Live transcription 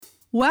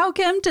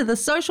Welcome to the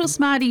Social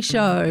Smarty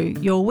Show,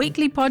 your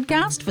weekly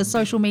podcast for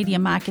social media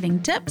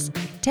marketing tips,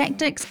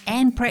 tactics,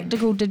 and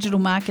practical digital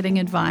marketing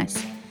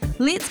advice.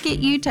 Let's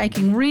get you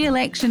taking real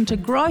action to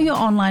grow your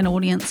online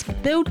audience,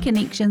 build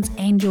connections,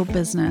 and your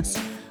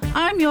business.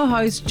 I'm your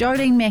host,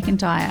 Jodine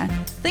McIntyre.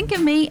 Think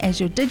of me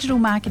as your digital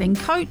marketing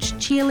coach,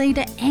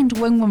 cheerleader, and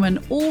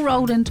wingwoman all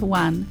rolled into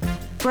one.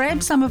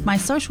 Grab some of my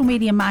social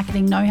media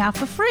marketing know-how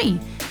for free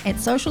at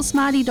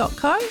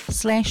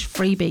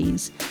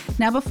socialsmarty.co/freebies.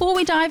 Now, before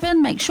we dive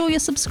in, make sure you're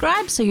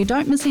subscribed so you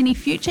don't miss any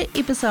future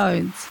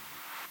episodes.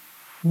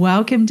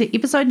 Welcome to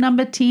episode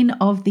number 10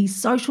 of the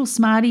Social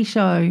Smarty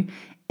Show.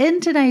 In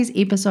today's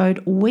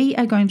episode, we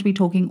are going to be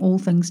talking all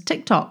things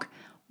TikTok.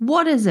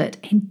 What is it,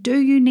 and do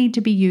you need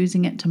to be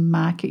using it to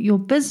market your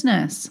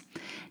business?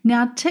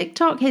 Now,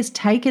 TikTok has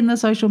taken the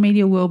social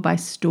media world by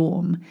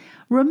storm.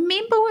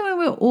 Remember when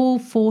we were all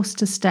forced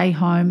to stay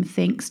home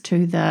thanks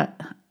to the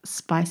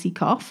spicy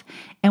cough,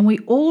 and we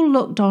all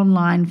looked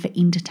online for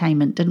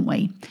entertainment, didn't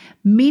we?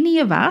 Many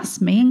of us,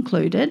 me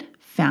included,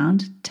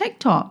 found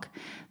TikTok.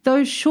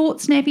 Those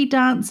short, snappy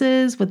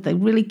dances with the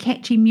really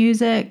catchy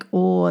music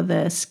or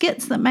the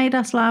skits that made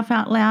us laugh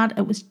out loud,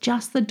 it was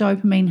just the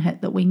dopamine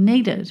hit that we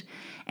needed.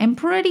 And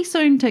pretty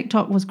soon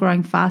TikTok was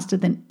growing faster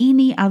than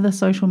any other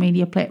social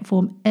media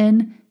platform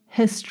in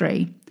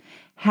history.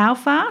 How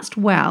fast?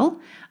 Well,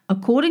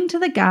 according to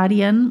The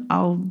Guardian,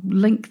 I'll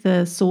link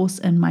the source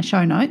in my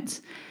show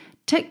notes,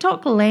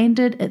 TikTok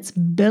landed its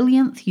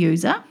billionth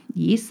user,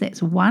 yes,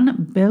 that's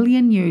 1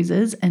 billion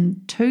users in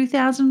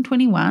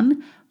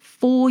 2021,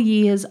 4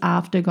 years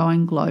after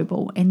going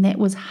global. And that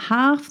was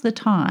half the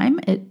time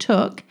it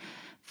took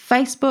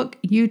Facebook,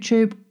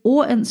 YouTube,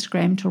 or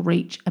Instagram to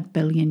reach 1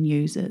 billion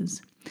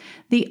users.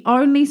 The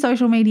only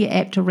social media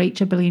app to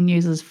reach 1 billion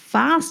users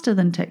faster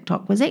than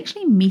TikTok was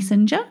actually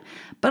Messenger,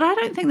 but I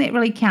don't think that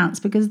really counts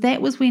because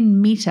that was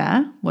when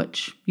Meta,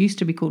 which used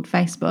to be called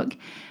Facebook,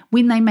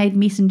 when they made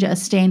Messenger a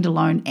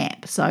standalone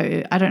app.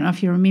 So I don't know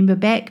if you remember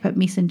back, but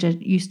Messenger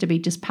used to be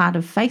just part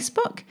of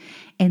Facebook,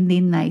 and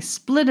then they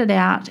split it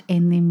out,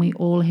 and then we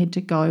all had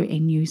to go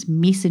and use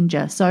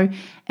Messenger. So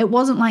it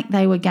wasn't like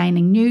they were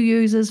gaining new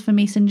users for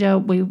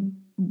Messenger.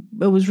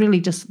 It was really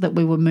just that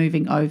we were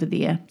moving over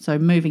there, so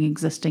moving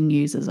existing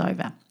users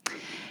over.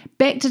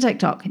 Back to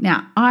TikTok.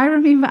 Now, I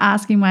remember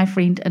asking my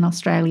friend in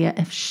Australia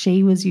if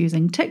she was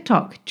using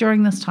TikTok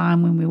during this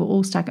time when we were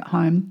all stuck at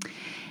home.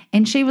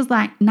 And she was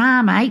like,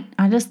 nah, mate,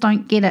 I just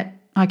don't get it.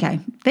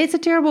 Okay, that's a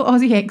terrible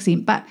Aussie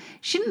accent, but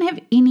she didn't have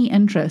any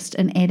interest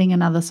in adding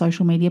another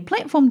social media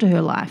platform to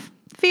her life.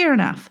 Fair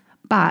enough.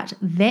 But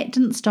that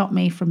didn't stop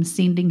me from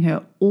sending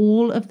her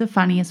all of the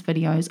funniest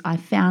videos I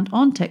found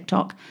on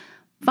TikTok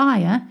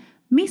via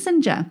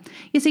Messenger.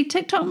 You see,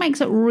 TikTok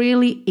makes it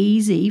really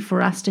easy for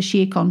us to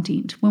share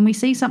content. When we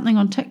see something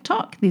on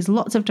TikTok, there's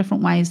lots of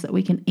different ways that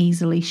we can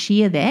easily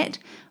share that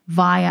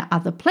via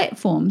other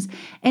platforms.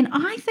 And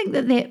I think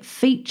that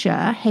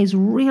feature has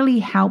really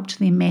helped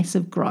their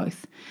massive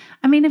growth.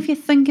 I mean, if you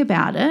think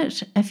about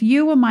it, if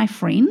you were my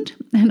friend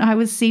and I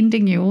was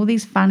sending you all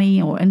these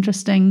funny or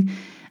interesting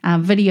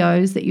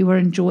videos that you were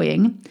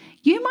enjoying,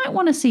 you might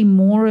want to see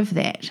more of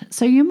that.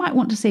 So you might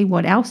want to see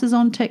what else is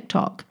on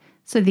TikTok.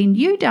 So then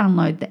you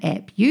download the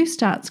app, you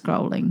start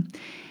scrolling,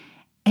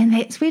 and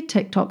that's where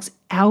TikTok's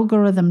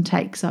algorithm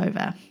takes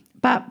over.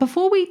 But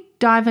before we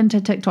dive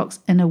into TikTok's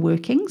inner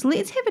workings,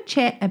 let's have a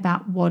chat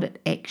about what it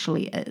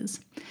actually is.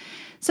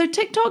 So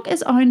TikTok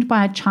is owned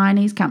by a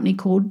Chinese company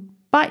called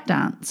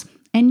ByteDance.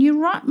 And you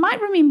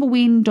might remember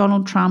when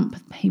Donald Trump,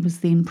 he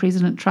was then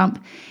President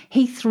Trump,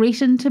 he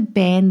threatened to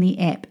ban the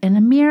app in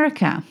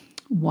America.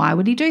 Why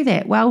would he do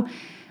that? Well,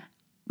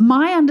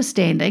 my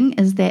understanding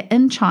is that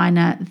in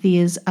China,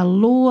 there's a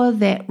law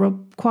that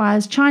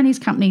requires Chinese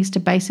companies to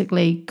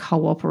basically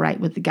cooperate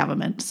with the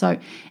government. So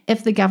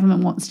if the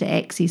government wants to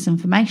access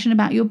information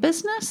about your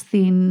business,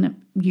 then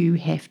you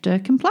have to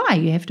comply.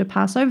 You have to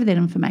pass over that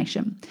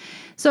information.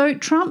 So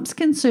Trump's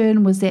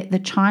concern was that the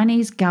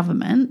Chinese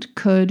government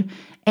could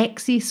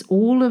access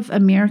all of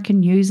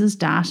American users'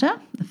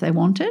 data if they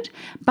wanted,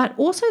 but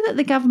also that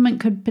the government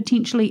could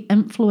potentially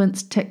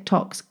influence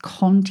TikTok's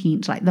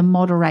content, like the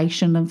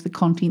moderation of the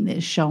content that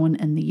is shown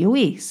in the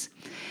US.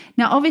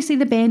 Now, obviously,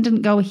 the ban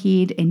didn't go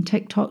ahead and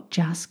TikTok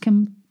just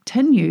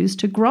continues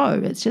to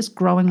grow. It's just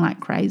growing like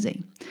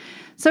crazy.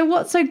 So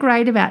what's so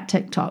great about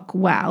TikTok?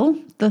 Well,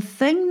 the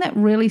thing that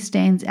really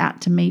stands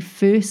out to me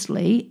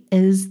firstly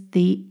is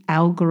the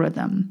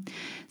algorithm.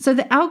 So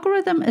the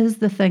algorithm is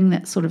the thing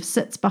that sort of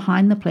sits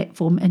behind the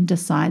platform and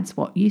decides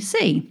what you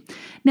see.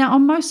 Now,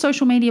 on most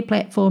social media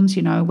platforms,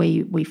 you know,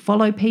 we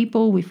follow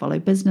people, we follow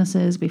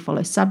businesses, we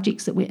follow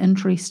subjects that we're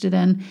interested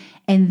in,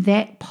 and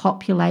that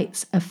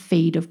populates a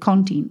feed of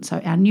content, so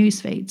our news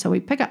feed. So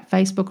we pick up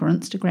Facebook or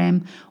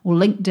Instagram or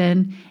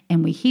LinkedIn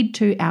and we head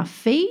to our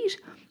feed.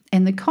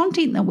 And the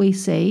content that we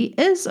see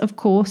is, of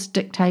course,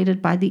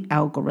 dictated by the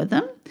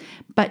algorithm,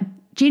 but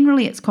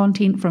generally it's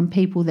content from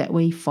people that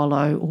we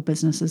follow or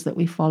businesses that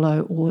we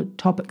follow or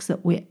topics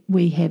that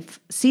we have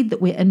said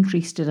that we're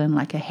interested in,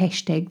 like a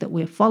hashtag that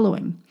we're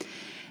following.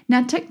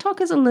 Now,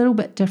 TikTok is a little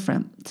bit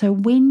different. So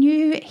when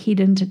you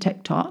head into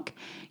TikTok,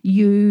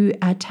 you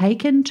are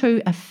taken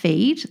to a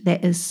feed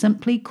that is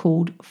simply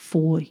called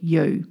For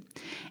You.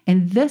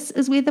 And this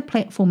is where the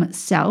platform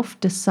itself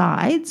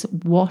decides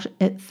what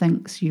it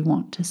thinks you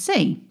want to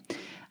see.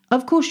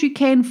 Of course, you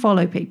can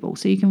follow people,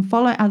 so you can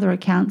follow other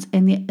accounts,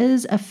 and there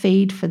is a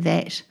feed for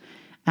that,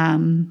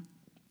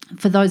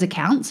 for those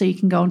accounts. So you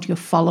can go into your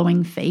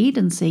following feed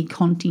and see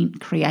content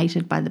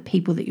created by the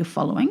people that you're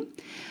following.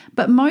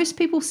 But most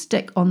people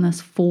stick on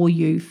this For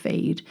You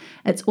feed.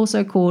 It's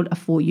also called a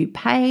For You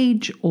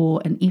page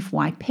or an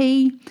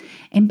FYP.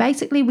 And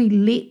basically we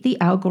let the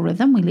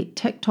algorithm, we let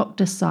TikTok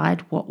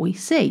decide what we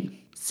see.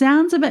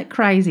 Sounds a bit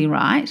crazy,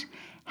 right?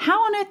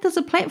 How on earth does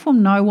a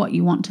platform know what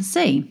you want to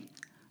see?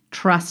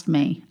 Trust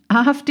me,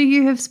 after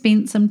you have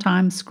spent some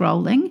time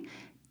scrolling,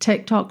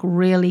 TikTok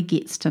really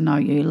gets to know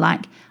you.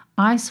 Like,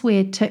 I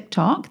swear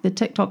the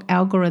TikTok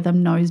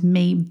algorithm knows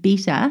me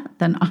better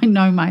than I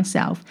know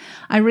myself.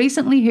 I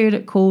recently heard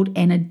it called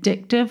an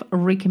addictive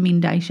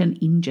recommendation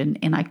engine,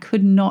 and I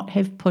could not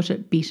have put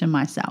it better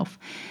myself.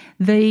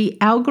 The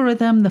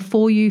algorithm, the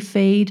For You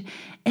feed,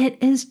 it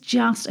is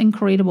just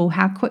incredible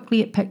how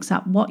quickly it picks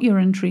up what you're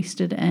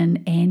interested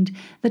in and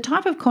the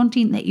type of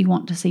content that you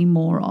want to see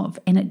more of,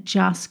 and it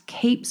just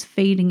keeps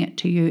feeding it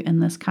to you in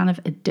this kind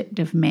of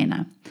addictive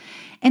manner.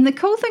 And the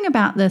cool thing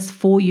about this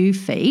For You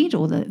feed,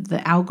 or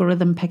the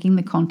algorithm picking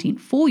the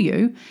content for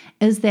you,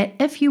 is that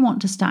if you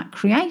want to start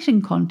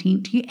creating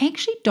content, you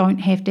actually don't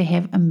have to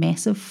have a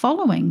massive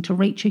following to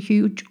reach a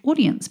huge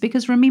audience.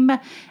 Because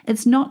remember,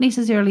 it's not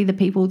necessarily the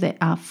people that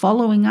are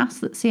following us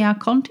that see our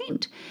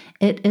content.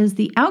 It is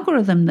the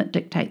algorithm that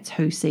dictates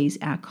who sees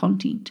our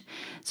content.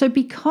 So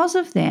because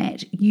of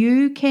that,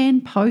 you can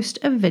post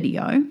a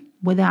video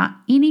without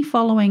any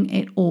following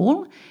at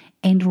all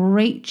and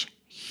reach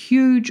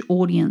huge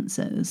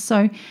audiences.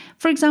 So,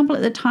 for example,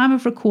 at the time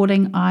of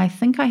recording, I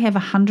think I have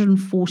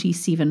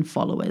 147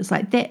 followers.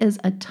 Like, that is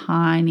a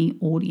tiny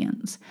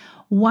audience.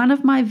 One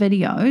of my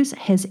videos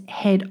has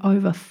had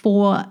over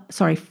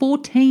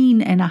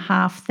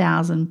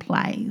 14,500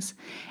 plays.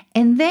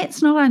 And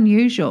that's not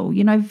unusual.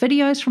 You know,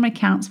 videos from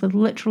accounts with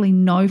literally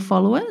no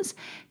followers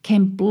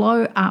can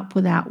blow up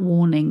without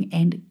warning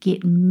and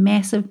get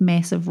massive,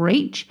 massive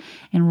reach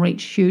and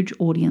reach huge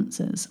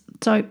audiences.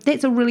 So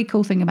that's a really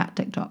cool thing about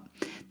TikTok.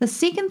 The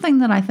second thing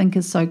that I think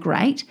is so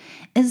great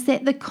is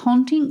that the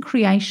content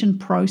creation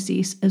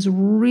process is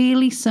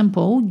really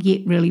simple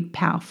yet really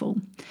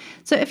powerful.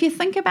 So if you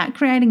think about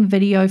creating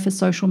video for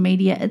social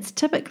media, it's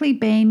typically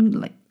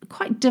been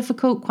quite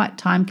difficult, quite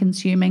time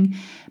consuming,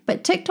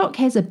 but TikTok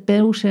has a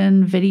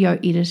built-in video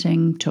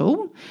editing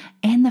tool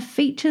and the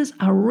features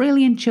are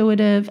really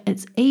intuitive.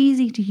 It's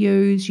easy to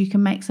use. You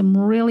can make some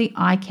really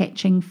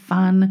eye-catching,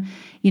 fun,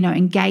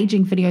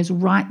 engaging videos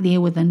right there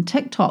within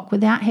TikTok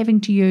without having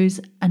to use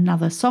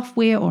another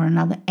software or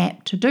another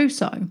app to do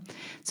so.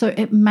 So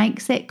it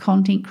makes that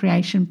content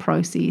creation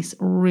process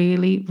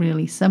really,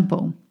 really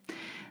simple.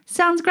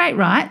 Sounds great,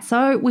 right?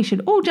 So we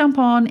should all jump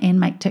on and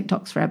make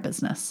TikToks for our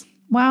business.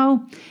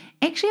 Well,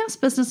 actually, us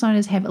business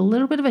owners have a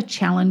little bit of a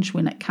challenge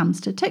when it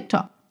comes to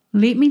TikTok.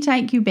 Let me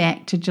take you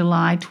back to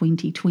July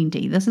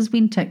 2020. This is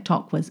when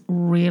TikTok was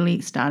really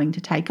starting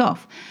to take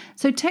off.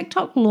 So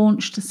TikTok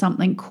launched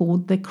something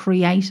called the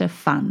Creator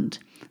Fund.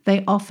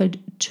 They offered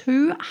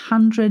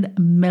 $200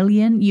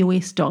 million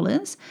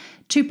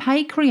to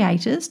pay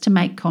creators to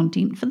make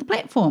content for the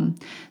platform.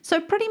 So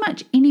pretty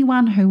much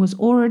anyone who was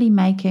already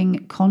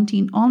making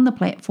content on the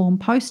platform,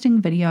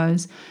 posting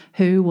videos,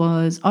 who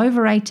was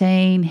over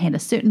 18, had a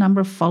certain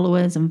number of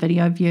followers and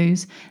video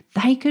views,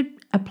 they could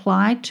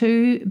apply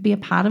to be a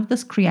part of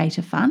this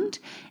Creator Fund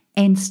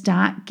and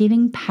start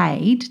getting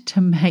paid to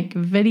make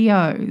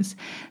videos.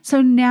 So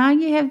now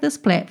you have this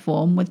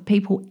platform with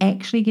people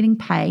actually getting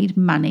paid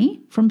money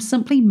from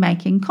simply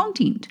making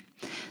content.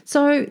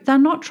 So they're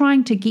not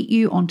trying to get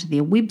you onto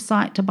their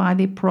website to buy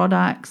their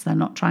products. They're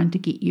not trying to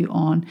get you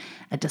on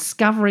a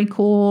discovery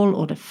call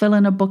or to fill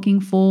in a booking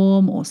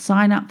form or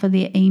sign up for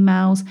their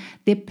emails.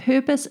 Their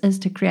purpose is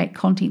to create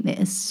content that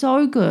is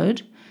so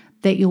good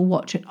that you'll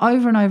watch it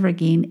over and over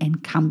again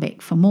and come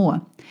back for more.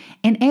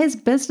 And as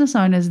business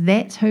owners,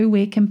 that's who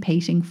we're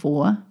competing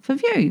for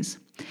views.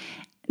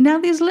 Now,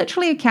 there's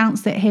literally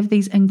accounts that have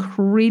these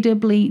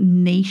incredibly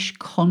niche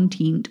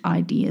content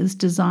ideas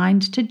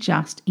designed to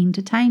just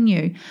entertain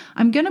you.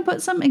 I'm going to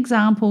put some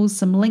examples,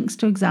 some links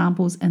to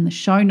examples in the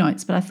show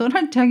notes, but I thought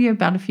I'd tell you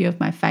about a few of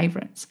my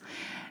favorites.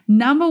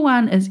 Number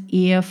one is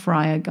Air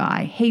Fryer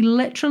Guy. He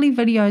literally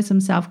videos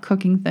himself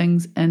cooking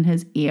things in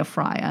his air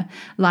fryer,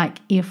 like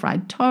air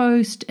fried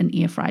toast and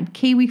air fried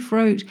kiwi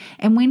fruit.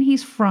 And when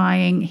he's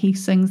frying, he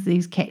sings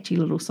these catchy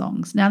little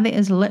songs. Now, that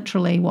is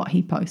literally what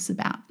he posts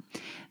about.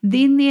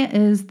 Then there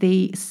is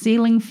the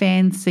ceiling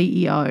fan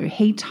CEO.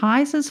 He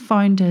ties his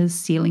phone to his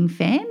ceiling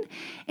fan,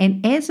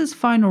 and as his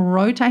phone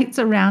rotates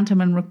around him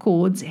and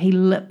records, he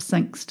lip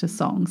syncs to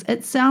songs.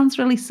 It sounds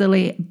really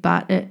silly,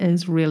 but it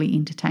is really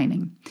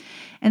entertaining.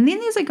 And then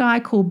there's a guy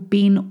called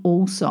Ben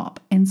Alsop.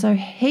 And so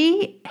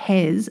he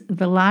has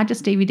the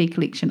largest DVD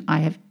collection I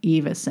have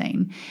ever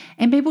seen.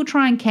 And people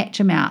try and catch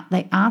him out.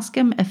 They ask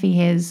him if he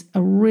has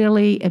a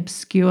really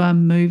obscure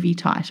movie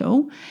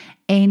title.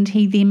 And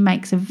he then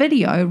makes a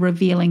video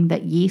revealing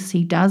that, yes,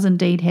 he does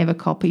indeed have a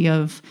copy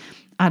of,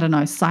 I don't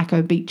know,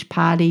 Psycho Beach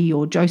Party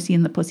or Josie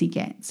and the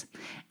Pussycats.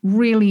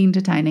 Really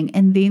entertaining.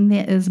 And then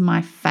there is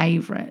my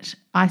favorite.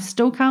 I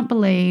still can't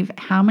believe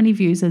how many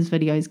views his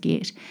videos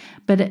get,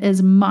 but it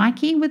is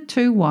Mikey with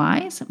 2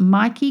 Ys,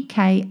 Mikey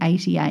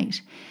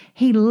K88.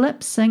 He lip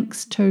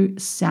syncs to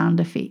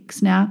sound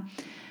effects. Now,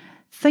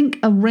 think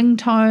a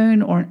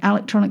ringtone or an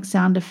electronic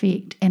sound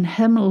effect and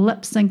him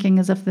lip syncing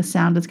as if the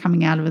sound is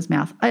coming out of his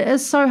mouth. It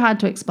is so hard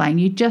to explain.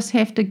 You just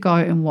have to go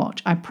and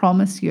watch. I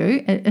promise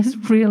you, it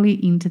is really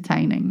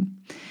entertaining.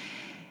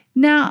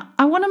 Now,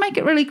 I want to make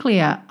it really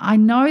clear. I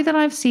know that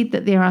I've said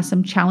that there are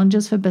some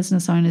challenges for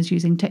business owners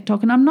using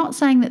TikTok, and I'm not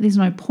saying that there's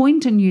no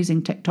point in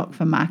using TikTok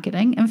for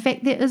marketing. In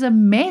fact, there is a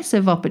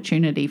massive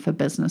opportunity for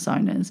business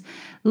owners.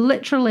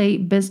 Literally,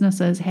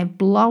 businesses have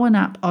blown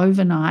up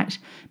overnight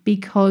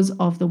because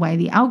of the way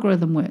the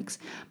algorithm works.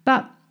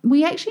 But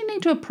we actually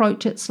need to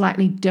approach it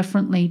slightly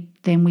differently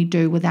than we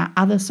do with our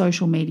other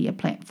social media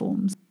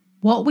platforms.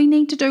 What we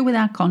need to do with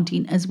our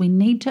content is we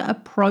need to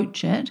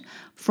approach it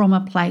from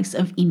a place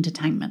of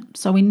entertainment.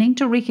 So we need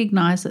to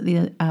recognize that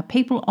there are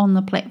people on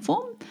the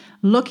platform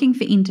looking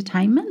for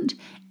entertainment,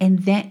 and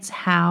that's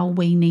how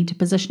we need to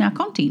position our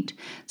content.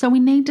 So we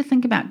need to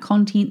think about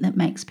content that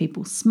makes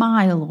people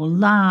smile or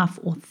laugh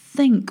or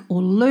think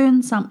or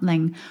learn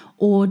something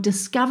or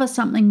discover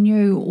something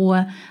new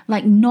or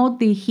like nod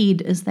their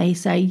head as they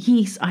say,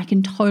 yes, I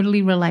can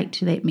totally relate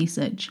to that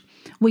message.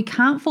 We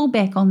can't fall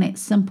back on that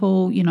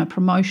simple,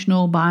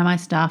 promotional, buy my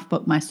stuff,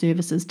 book my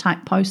services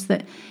type post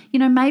that,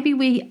 maybe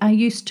we are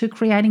used to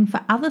creating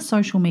for other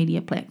social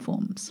media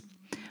platforms.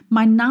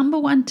 My number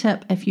one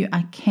tip, if you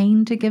are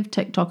keen to give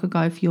TikTok a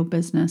go for your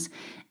business,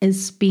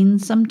 is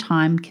spend some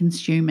time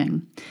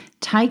consuming.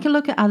 Take a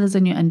look at others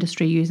in your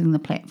industry using the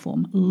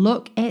platform.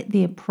 Look at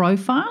their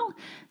profile.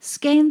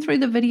 Scan through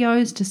the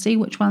videos to see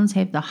which ones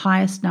have the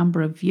highest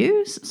number of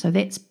views. So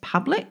that's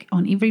public.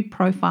 On every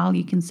profile,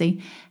 you can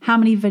see how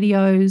many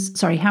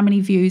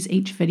views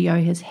each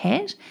video has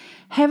had.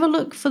 Have a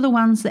look for the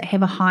ones that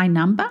have a high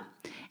number.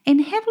 And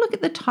have a look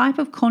at the type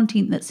of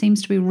content that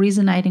seems to be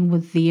resonating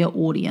with their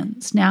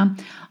audience. Now,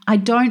 I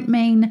don't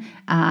mean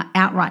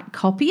outright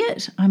copy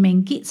it. I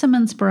mean get some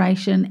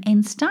inspiration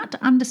and start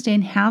to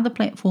understand how the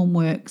platform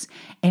works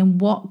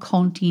and what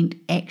content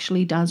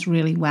actually does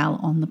really well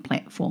on the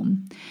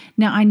platform.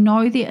 Now, I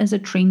know there is a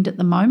trend at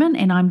the moment,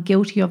 and I'm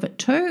guilty of it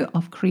too,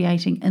 of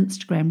creating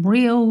Instagram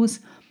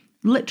Reels,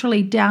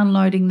 literally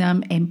downloading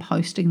them and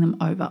posting them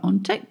over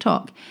on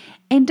TikTok.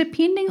 And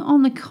depending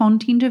on the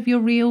content of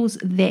your reels,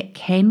 that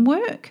can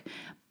work.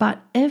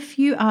 But if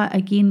you are,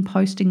 again,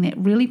 posting that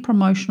really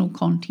promotional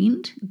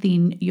content,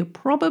 then you're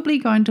probably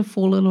going to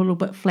fall a little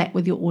bit flat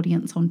with your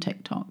audience on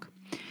TikTok.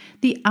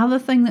 The other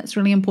thing that's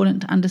really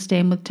important to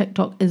understand with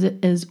TikTok is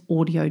it is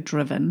audio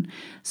driven.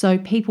 So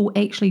people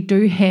actually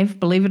do have,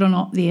 believe it or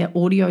not, their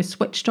audio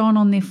switched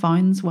on their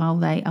phones while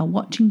they are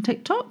watching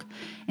TikTok.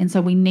 And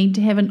so we need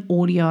to have an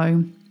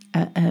audio,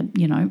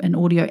 an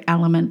audio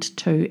element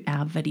to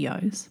our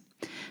videos.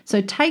 So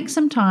take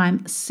some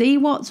time, see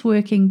what's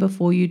working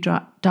before you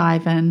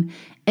dive in.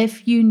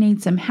 If you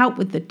need some help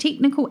with the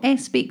technical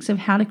aspects of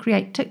how to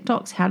create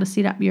TikToks, how to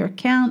set up your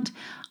account,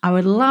 I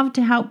would love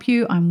to help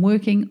you. I'm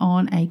working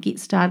on a Get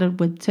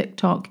Started with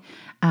TikTok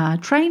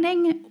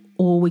training,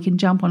 or we can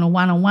jump on a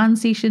one-on-one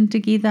session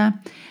together.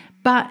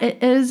 But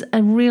it is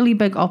a really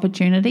big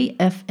opportunity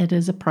if it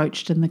is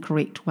approached in the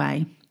correct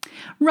way.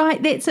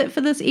 Right, that's it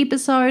for this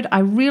episode. I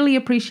really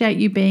appreciate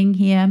you being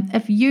here.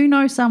 If you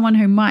know someone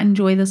who might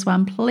enjoy this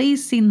one,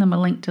 please send them a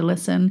link to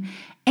listen.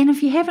 And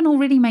if you haven't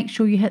already, make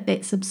sure you hit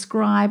that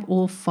subscribe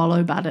or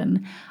follow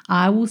button.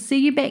 I will see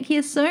you back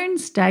here soon.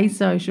 Stay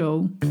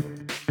social.